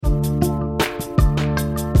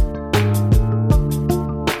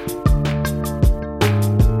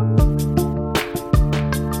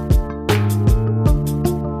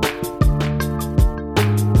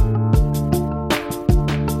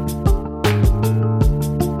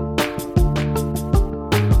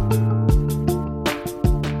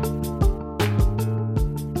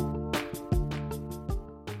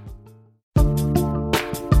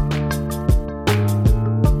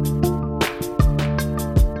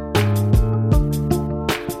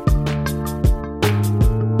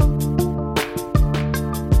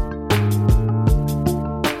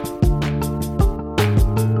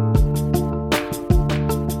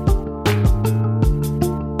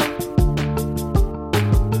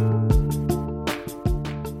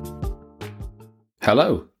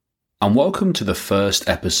Hello, and welcome to the first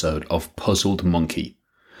episode of Puzzled Monkey.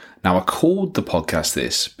 Now, I called the podcast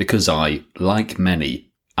this because I, like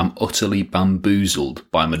many, am utterly bamboozled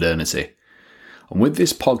by modernity. And with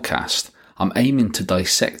this podcast, I'm aiming to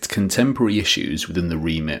dissect contemporary issues within the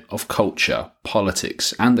remit of culture,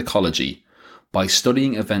 politics, and ecology by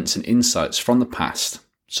studying events and insights from the past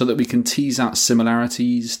so that we can tease out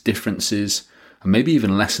similarities, differences, and maybe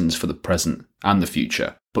even lessons for the present and the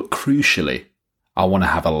future. But crucially, I want to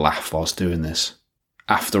have a laugh whilst doing this.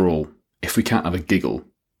 After all, if we can't have a giggle,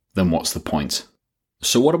 then what's the point?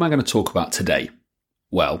 So what am I going to talk about today?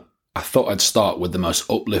 Well, I thought I'd start with the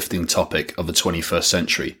most uplifting topic of the 21st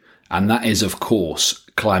century, and that is, of course,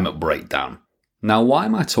 climate breakdown. Now, why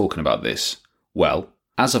am I talking about this? Well,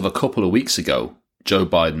 as of a couple of weeks ago, Joe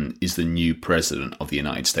Biden is the new president of the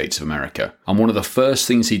United States of America, and one of the first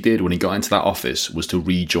things he did when he got into that office was to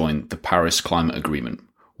rejoin the Paris Climate Agreement,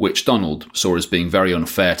 which Donald saw as being very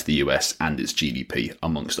unfair to the US and its GDP,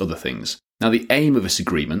 amongst other things. Now, the aim of this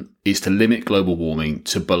agreement is to limit global warming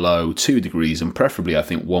to below 2 degrees and preferably, I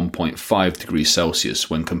think, 1.5 degrees Celsius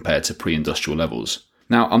when compared to pre-industrial levels.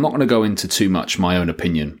 Now, I'm not going to go into too much my own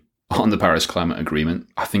opinion on the Paris Climate Agreement.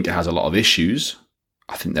 I think it has a lot of issues.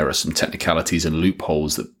 I think there are some technicalities and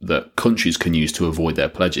loopholes that countries can use to avoid their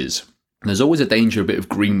pledges. And there's always a danger of a bit of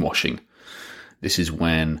greenwashing. This is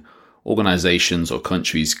when organisations or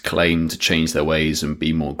countries claim to change their ways and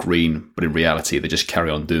be more green, but in reality they just carry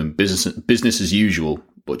on doing business as usual,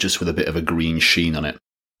 but just with a bit of a green sheen on it.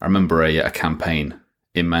 I remember a campaign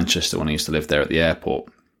in Manchester when I used to live there at the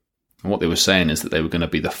airport, and what they were saying is that they were going to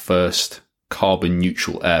be the first carbon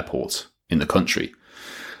neutral airport in the country.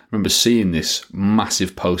 I remember seeing this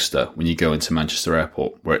massive poster when you go into Manchester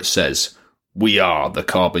Airport where it says, "We are the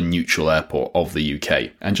carbon neutral airport of the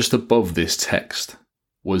UK," and just above this text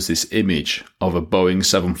was this image of a Boeing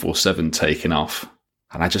 747 taking off.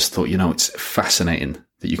 And I just thought, it's fascinating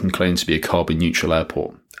that you can claim to be a carbon neutral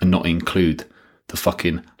airport and not include the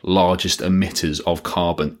fucking largest emitters of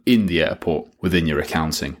carbon in the airport within your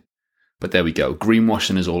accounting. But there we go.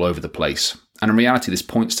 Greenwashing is all over the place. And in reality, this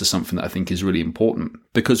points to something that I think is really important.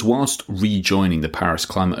 Because whilst rejoining the Paris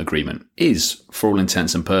Climate Agreement is, for all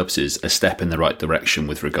intents and purposes, a step in the right direction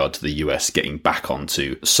with regard to the US getting back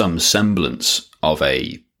onto some semblance of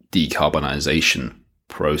a decarbonisation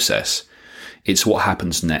process, it's what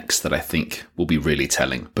happens next that I think will be really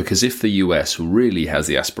telling. Because if the US really has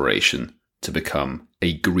the aspiration to become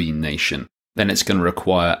a green nation, then it's going to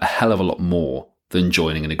require a hell of a lot more than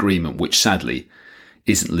joining an agreement, which sadly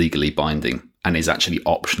isn't legally binding and is actually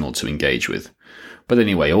optional to engage with. But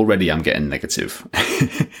anyway, already I'm getting negative.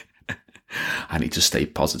 I need to stay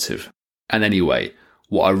positive. And anyway,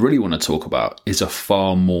 what I really want to talk about is a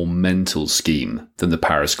far more mental scheme than the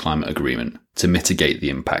Paris Climate Agreement to mitigate the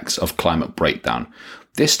impacts of climate breakdown,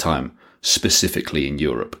 this time specifically in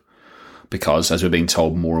Europe. Because, as we're being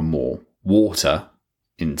told more and more, water,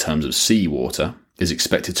 in terms of seawater, is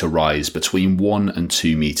expected to rise between 1 and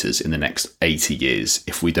 2 metres in the next 80 years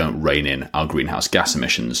if we don't rein in our greenhouse gas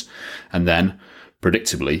emissions. And then,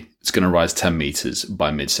 predictably, it's going to rise 10 metres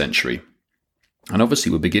by mid-century. And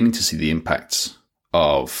obviously we're beginning to see the impacts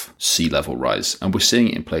of sea level rise, and we're seeing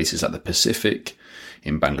it in places like the Pacific,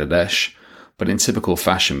 in Bangladesh, but in typical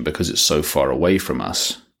fashion, because it's so far away from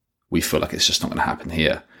us, we feel like it's just not going to happen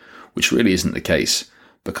here, which really isn't the case,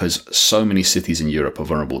 because so many cities in Europe are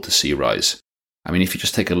vulnerable to sea rise. I mean, if you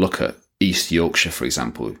just take a look at East Yorkshire, for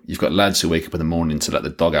example, you've got lads who wake up in the morning to let the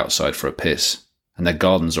dog outside for a piss, and their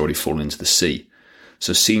garden's already fallen into the sea.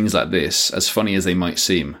 So scenes like this, as funny as they might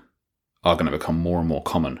seem, are going to become more and more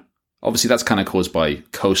common. Obviously, that's kind of caused by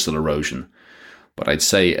coastal erosion, but I'd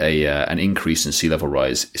say an increase in sea level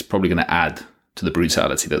rise is probably going to add to the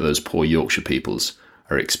brutality that those poor Yorkshire peoples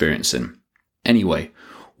are experiencing. Anyway,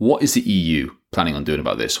 what is the EU planning on doing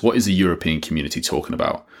about this? What is the European community talking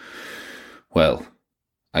about? Well,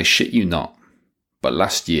 I shit you not, but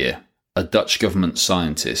last year, a Dutch government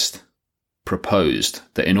scientist proposed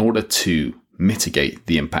that in order to mitigate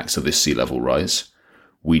the impacts of this sea level rise,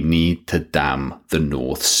 we need to dam the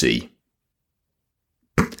North Sea.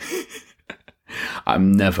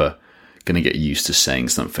 I'm never going to get used to saying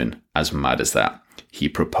something as mad as that. He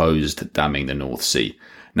proposed damming the North Sea.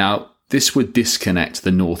 Now, this would disconnect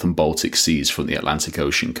the North and Baltic Seas from the Atlantic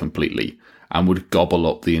Ocean completely, and would gobble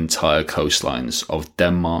up the entire coastlines of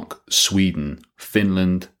Denmark, Sweden,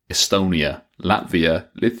 Finland, Estonia, Latvia,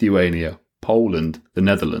 Lithuania, Poland, the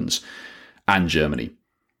Netherlands, and Germany.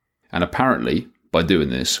 And apparently, by doing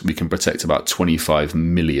this, we can protect about 25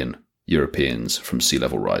 million Europeans from sea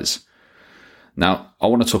level rise. Now, I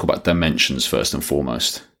want to talk about dimensions first and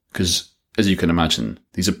foremost, because as you can imagine,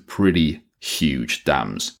 these are pretty huge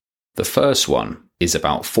dams. The first one is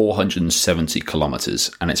about 470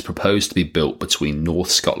 kilometres and it's proposed to be built between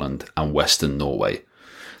North Scotland and Western Norway.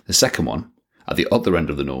 The second one, at the other end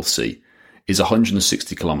of the North Sea, is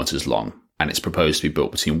 160 kilometres long and it's proposed to be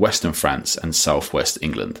built between Western France and Southwest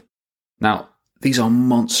England. Now, these are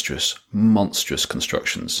monstrous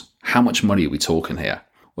constructions. How much money are we talking here?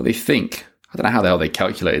 Well, I don't know how the hell they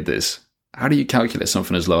calculated this. How do you calculate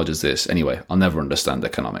something as large as this? Anyway, I'll never understand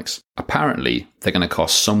economics. Apparently, they're going to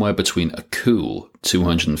cost somewhere between a cool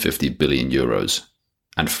 250 billion euros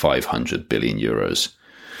and 500 billion euros.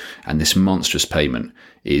 And this monstrous payment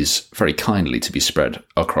is very kindly to be spread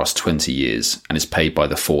across 20 years and is paid by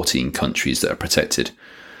the 14 countries that are protected.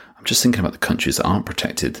 I'm just thinking about the countries that aren't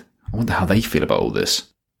protected. I wonder how they feel about all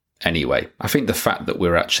this. Anyway, I think the fact that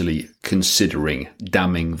we're actually considering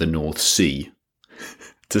damming the North Sea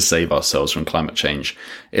to save ourselves from climate change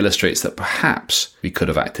illustrates that perhaps we could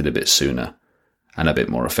have acted a bit sooner and a bit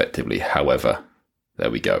more effectively. However,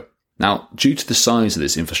 there we go. Now, due to the size of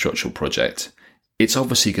this infrastructural project, it's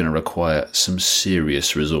obviously going to require some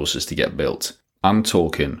serious resources to get built. I'm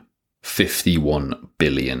talking 51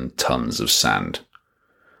 billion tons of sand,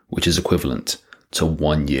 which is equivalent to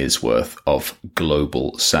 1 year's worth of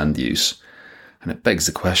global sand use. And it begs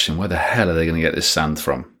the question, where the hell are they going to get this sand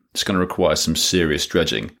from? It's going to require some serious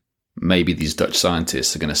dredging. Maybe these Dutch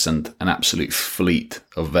scientists are going to send an absolute fleet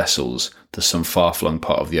of vessels to some far-flung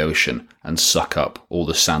part of the ocean and suck up all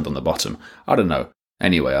the sand on the bottom. I don't know.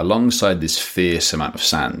 Anyway, alongside this fierce amount of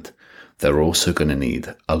sand, they're also going to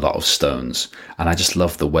need a lot of stones. And I just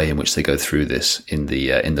love the way in which they go through this in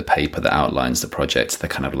the paper that outlines the project. They're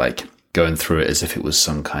kind of like going through it as if it was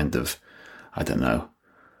some kind of, I don't know,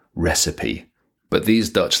 recipe. But these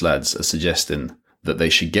Dutch lads are suggesting that they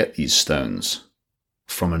should get these stones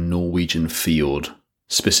from a Norwegian field,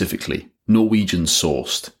 specifically Norwegian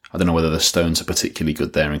sourced. I don't know whether the stones are particularly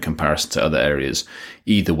good there in comparison to other areas.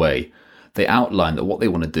 Either way, they outline that what they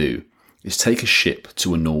want to do is take a ship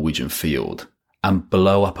to a Norwegian field and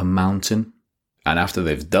blow up a mountain. And after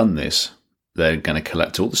they've done this, they're going to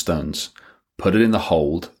collect all the stones, put it in the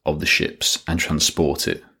hold of the ships and transport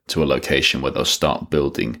it to a location where they'll start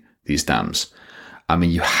building these dams. I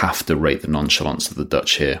mean, you have to rate the nonchalance of the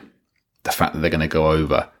Dutch here. The fact that they're going to go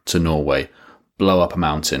over to Norway, blow up a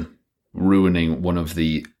mountain, ruining one of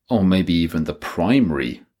the, or maybe even the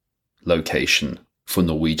primary location for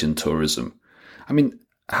Norwegian tourism. I mean,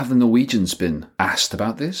 have the Norwegians been asked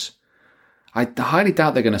about this? I highly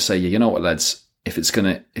doubt they're going to say, yeah, you know what, lads, if it's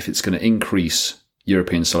going to increase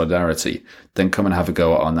European solidarity, then come and have a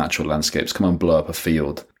go at our natural landscapes. Come and blow up a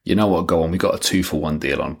field. You know what, go on, we got a 2-for-1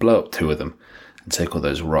 deal on. Blow up 2 of them and take all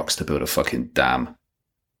those rocks to build a fucking dam.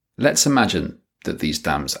 Let's imagine that these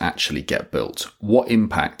dams actually get built. What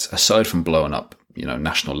impact, aside from blowing up,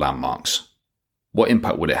 national landmarks, what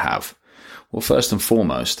impact would it have? Well, first and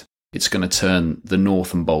foremost, it's going to turn the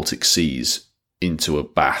North and Baltic Seas into a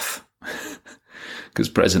bath. Because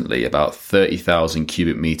presently about 30,000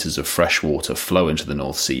 cubic metres of fresh water flow into the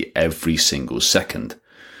North Sea every single second.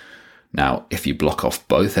 Now, if you block off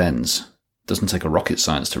both ends, it doesn't take a rocket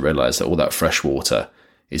science to realise that all that fresh water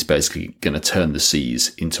is basically going to turn the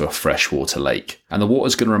seas into a freshwater lake. And the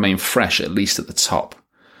water's going to remain fresh, at least at the top,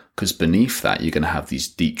 because beneath that you're going to have these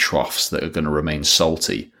deep troughs that are going to remain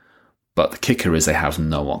salty. But the kicker is they have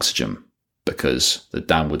no oxygen, because the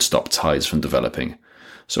dam would stop tides from developing.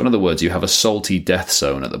 So in other words, you have a salty death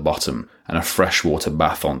zone at the bottom and a freshwater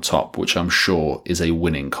bath on top, which I'm sure is a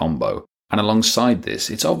winning combo. And alongside this,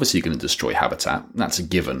 it's obviously going to destroy habitat. That's a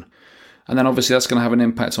given. And then obviously that's going to have an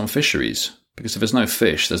impact on fisheries. Because if there's no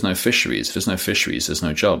fish, there's no fisheries. If there's no fisheries, there's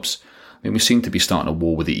no jobs. I mean, we seem to be starting a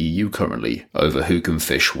war with the EU currently over who can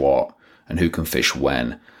fish what and who can fish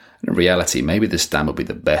when. And in reality, maybe this dam will be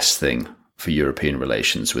the best thing for European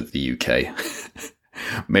relations with the UK.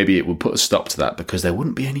 Maybe it would put a stop to that because there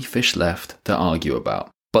wouldn't be any fish left to argue about.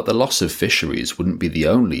 But the loss of fisheries wouldn't be the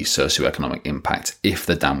only socioeconomic impact if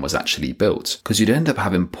the dam was actually built, because you'd end up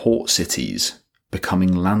having port cities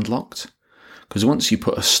becoming landlocked. Because once you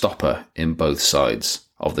put a stopper in both sides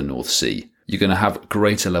of the North Sea, you're going to have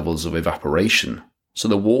greater levels of evaporation. So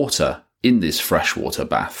the water in this freshwater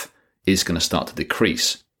bath is going to start to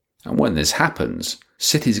decrease. And when this happens,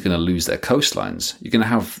 cities are going to lose their coastlines. You're going to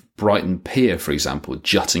have Brighton Pier, for example,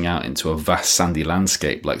 jutting out into a vast sandy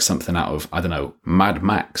landscape like something out of, I don't know, Mad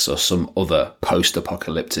Max or some other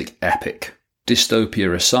post-apocalyptic epic.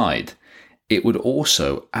 Dystopia aside, it would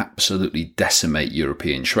also absolutely decimate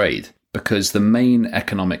European trade, because the main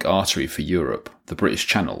economic artery for Europe, the British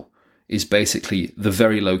Channel, is basically the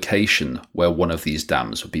very location where one of these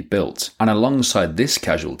dams would be built. And alongside this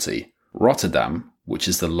casualty, Rotterdam, which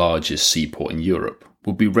is the largest seaport in Europe,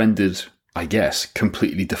 would be rendered, I guess,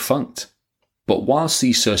 completely defunct. But whilst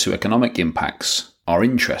these socioeconomic impacts are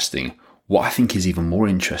interesting, what I think is even more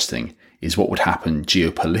interesting is what would happen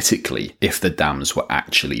geopolitically if the dams were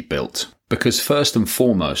actually built. Because first and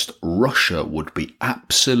foremost, Russia would be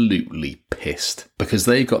absolutely pissed because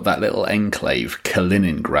they've got that little enclave,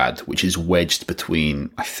 Kaliningrad, which is wedged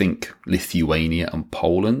between, I think, Lithuania and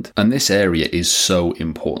Poland. And this area is so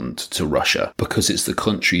important to Russia because it's the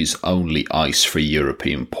country's only ice-free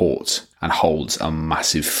European port and holds a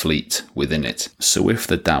massive fleet within it. So if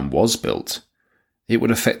the dam was built, it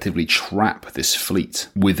would effectively trap this fleet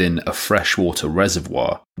within a freshwater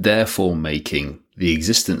reservoir, therefore making the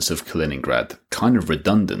existence of Kaliningrad kind of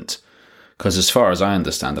redundant. Because as far as I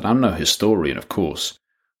understand it, I'm no historian, of course,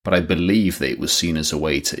 but I believe that it was seen as a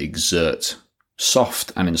way to exert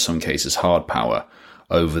soft and in some cases hard power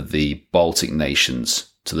over the Baltic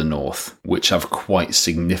nations to the north, which have quite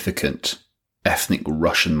significant ethnic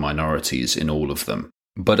Russian minorities in all of them.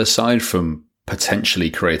 But aside from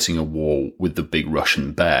potentially creating a war with the big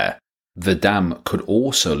Russian bear, the dam could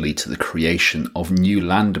also lead to the creation of new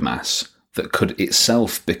landmass that could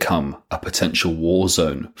itself become a potential war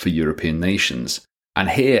zone for European nations. And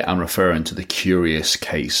here I'm referring to the curious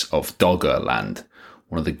case of Doggerland,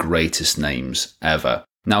 one of the greatest names ever.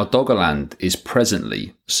 Now, Doggerland is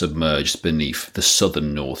presently submerged beneath the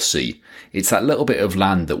southern North Sea. It's that little bit of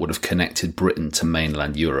land that would have connected Britain to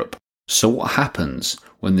mainland Europe. So what happens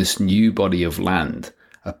when this new body of land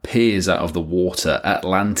appears out of the water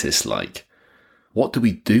Atlantis-like? What do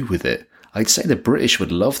we do with it? I'd say the British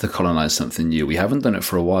would love to colonise something new. We haven't done it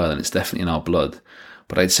for a while and it's definitely in our blood.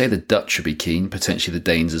 But I'd say the Dutch would be keen, potentially the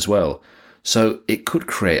Danes as well. So it could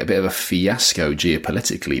create a bit of a fiasco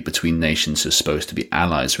geopolitically between nations who are supposed to be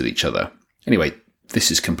allies with each other. Anyway,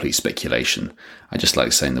 this is complete speculation. I just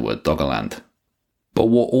like saying the word Doggerland. But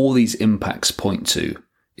what all these impacts point to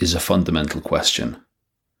is a fundamental question.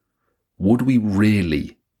 Would we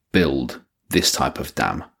really build this type of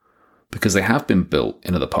dam? Because they have been built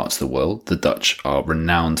in other parts of the world. The Dutch are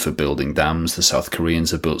renowned for building dams. The South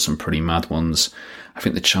Koreans have built some pretty mad ones. I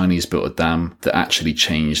think the Chinese built a dam that actually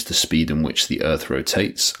changed the speed in which the Earth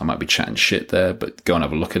rotates. I might be chatting shit there, but go and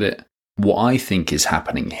have a look at it. What I think is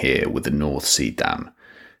happening here with the North Sea Dam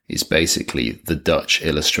is basically the Dutch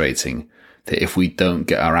illustrating that if we don't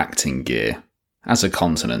get our act in gear as a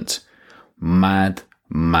continent, mad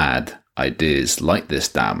ideas like this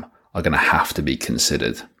dam are going to have to be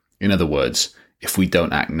considered. In other words, if we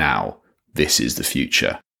don't act now, this is the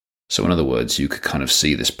future. So in other words, you could kind of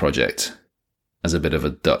see this project as a bit of a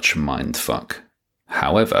Dutch mindfuck.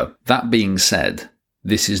 However, that being said,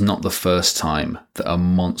 this is not the first time that a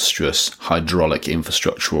monstrous hydraulic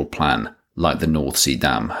infrastructural plan like the North Sea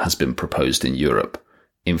Dam has been proposed in Europe.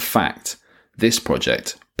 In fact, this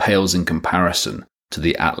project pales in comparison to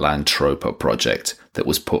the Atlantropa project that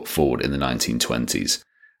was put forward in the 1920s.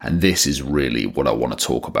 And this is really what I want to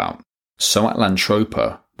talk about. So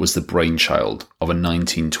Atlantropa was the brainchild of a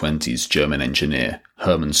 1920s German engineer,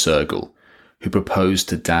 Hermann Sergel, who proposed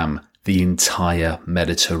to dam the entire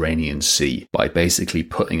Mediterranean Sea by basically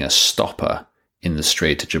putting a stopper in the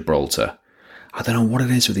Strait of Gibraltar. I don't know what it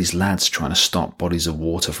is with these lads trying to stop bodies of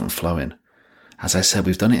water from flowing. As I said,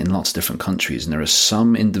 we've done it in lots of different countries, and there are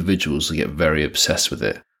some individuals who get very obsessed with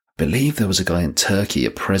it. I believe there was a guy in Turkey, a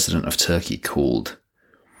president of Turkey called,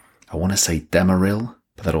 I want to say Demirel,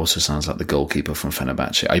 but that also sounds like the goalkeeper from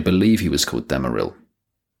Fenerbahce. I believe he was called Demirel.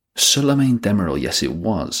 Suleiman Demirel, yes it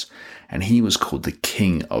was. And he was called the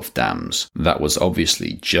King of Dams. That was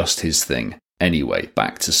obviously just his thing. Anyway,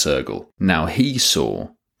 back to Sergel. Now he saw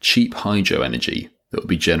cheap hydro energy that would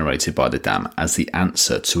be generated by the dam as the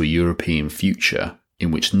answer to a European future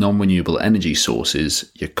in which non-renewable energy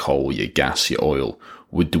sources, your coal, your gas, your oil,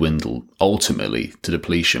 would dwindle ultimately to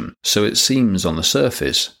depletion. So it seems on the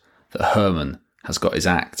surface that Hermann has got his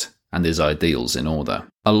act and his ideals in order.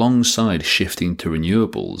 Alongside shifting to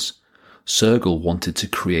renewables, Sergel wanted to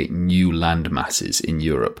create new land masses in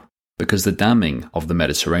Europe because the damming of the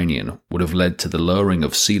Mediterranean would have led to the lowering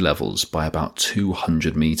of sea levels by about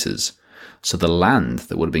 200 metres. So the land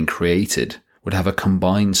that would have been created would have a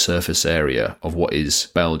combined surface area of what is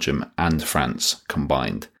Belgium and France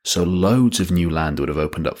combined. So loads of new land would have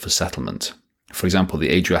opened up for settlement. For example, the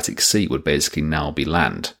Adriatic Sea would basically now be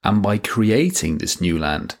land. And by creating this new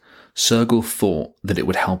land, Sergel thought that it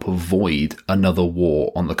would help avoid another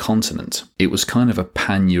war on the continent. It was kind of a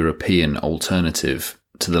pan-European alternative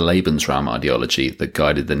to the Lebensraum ideology that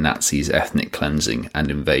guided the Nazis' ethnic cleansing and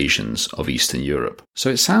invasions of Eastern Europe. So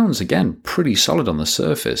it sounds, again, pretty solid on the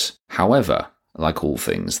surface. However, like all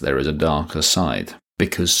things, there is a darker side,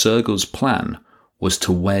 because Sergel's plan was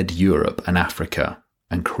to wed Europe and Africa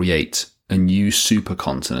and create a new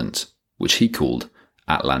supercontinent, which he called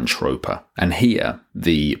Atlantropa. And here,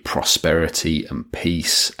 the prosperity and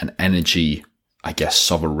peace and energy,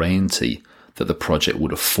 sovereignty that the project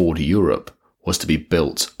would afford Europe was to be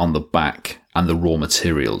built on the back and the raw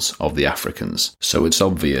materials of the Africans. So it's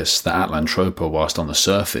obvious that Atlantropa, whilst on the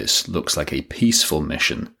surface looks like a peaceful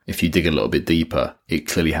mission, if you dig a little bit deeper, it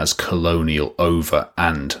clearly has colonial over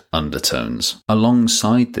and undertones.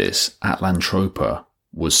 Alongside this, Atlantropa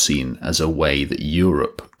was seen as a way that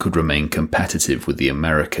Europe could remain competitive with the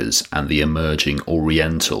Americas and the emerging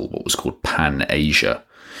Oriental, what was called Pan-Asia.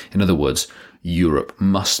 In other words, Europe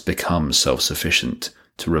must become self-sufficient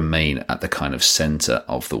to remain at the kind of centre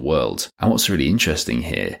of the world. And what's really interesting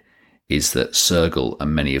here is that Sergel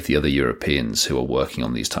and many of the other Europeans who are working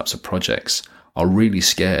on these types of projects are really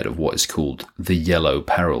scared of what is called the yellow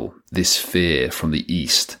peril, this fear from the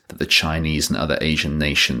East that the Chinese and other Asian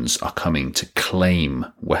nations are coming to claim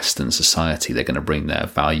Western society. They're going to bring their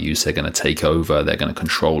values, they're going to take over, they're going to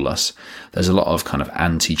control us. There's a lot of kind of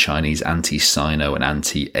anti-Chinese, anti-Sino and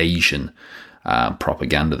anti-Asian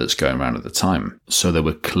propaganda that's going around at the time. So there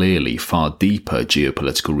were clearly far deeper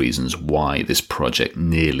geopolitical reasons why this project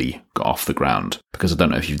nearly got off the ground. Because I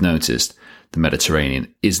don't know if you've noticed, the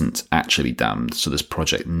Mediterranean isn't actually dammed, so this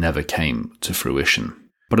project never came to fruition.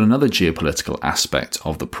 But another geopolitical aspect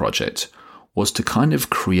of the project was to kind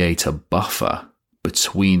of create a buffer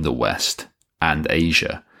between the West and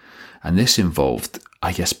Asia. And this involved,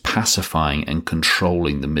 pacifying and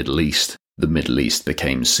controlling the Middle East. The Middle East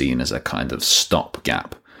became seen as a kind of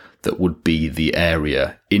stopgap that would be the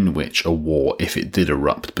area in which a war, if it did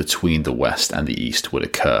erupt between the West and the East, would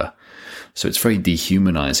occur. So it's very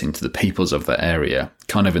dehumanizing to the peoples of that area,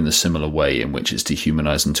 kind of in the similar way in which it's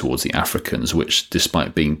dehumanizing towards the Africans, which,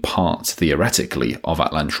 despite being part, theoretically, of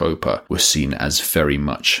Atlantropa, were seen as very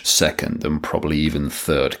much second and probably even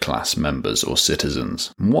third-class members or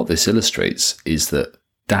citizens. And what this illustrates is that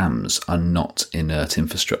dams are not inert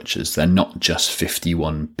infrastructures. They're not just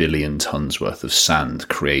 51 billion tons worth of sand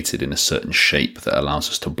created in a certain shape that allows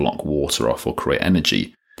us to block water off or create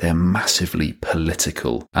energy. They're massively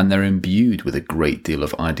political, and they're imbued with a great deal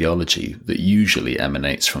of ideology that usually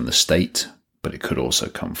emanates from the state, but it could also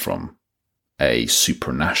come from a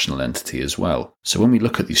supranational entity as well. So when we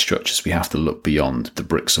look at these structures, we have to look beyond the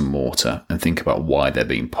bricks and mortar and think about why they're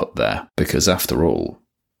being put there. Because after all,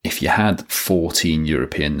 if you had 14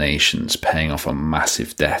 European nations paying off a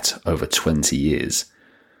massive debt over 20 years,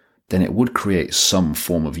 then it would create some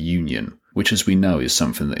form of union, which, as we know, is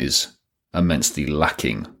something that is immensely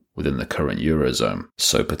lacking within the current Eurozone.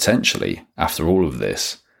 So potentially, after all of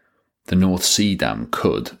this, the North Sea Dam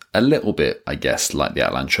could, a little bit, like the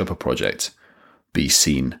Atlantropa project, be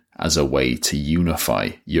seen as a way to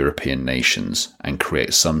unify European nations and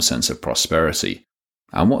create some sense of prosperity.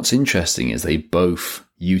 And what's interesting is they both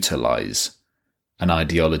utilize an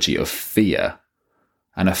ideology of fear,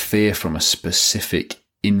 and a fear from a specific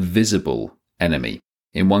invisible enemy.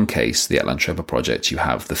 In one case, the Atlantropa project, you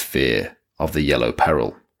have the fear of the yellow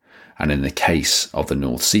peril. And in the case of the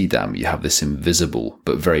North Sea Dam, you have this invisible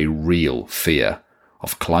but very real fear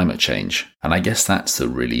of climate change. And I guess that's the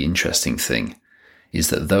really interesting thing, is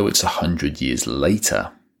that though it's 100 years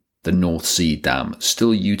later, the North Sea Dam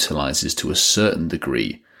still utilizes to a certain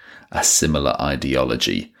degree a similar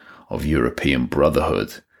ideology of European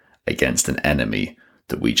brotherhood against an enemy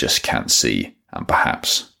that we just can't see and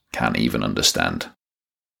perhaps can't even understand.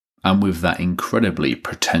 And with that incredibly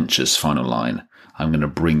pretentious final line, I'm going to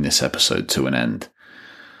bring this episode to an end.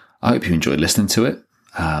 I hope you enjoyed listening to it.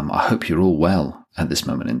 I hope you're all well at this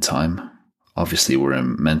moment in time. Obviously, we're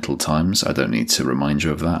in mental times. I don't need to remind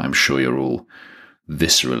you of that. I'm sure you're all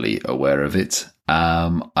viscerally aware of it.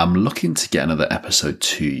 I'm looking to get another episode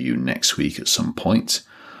to you next week at some point,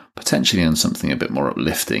 potentially on something a bit more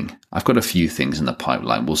uplifting. I've got a few things in the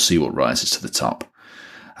pipeline. We'll see what rises to the top.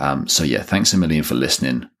 So yeah, thanks a million for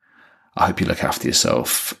listening. I hope you look after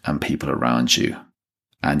yourself and people around you.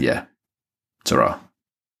 And yeah, ta-ra.